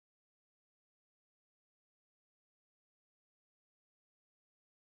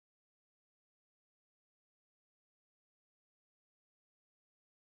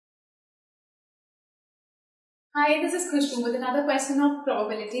Hi, this is Khushbu with another question of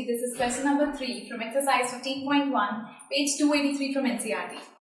probability. This is question number 3 from exercise 15.1, page 283 from NCERT.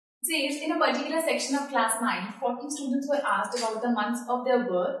 It says, in a particular section of class 9, 40 students were asked about the months of their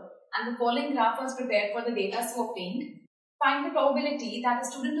birth and the following graph was prepared for the data so obtained. Find the probability that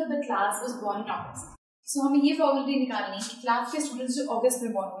a student of the class was born in August. So हमें ये probability निकालनी है कि class के students जो अगस्त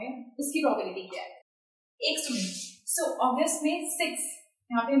में born हुए उसकी probability क्या है. एक स्टूडेंट, so अगस्त में 6,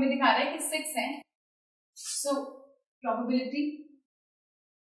 यहाँ पे हमें दिखा रहा है कि 6 है. So probability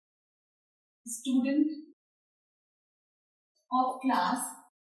student of class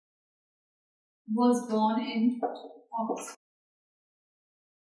was born in August.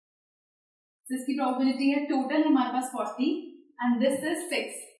 So इसकी probability है total हमारे पास 40 and this is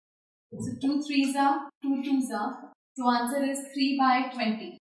 6. So 2 3s are 2 2s are. So answer is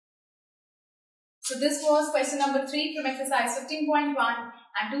 3/20. So this was question number 3 from exercise 15.1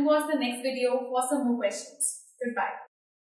 and do watch the next video for some more questions. Goodbye.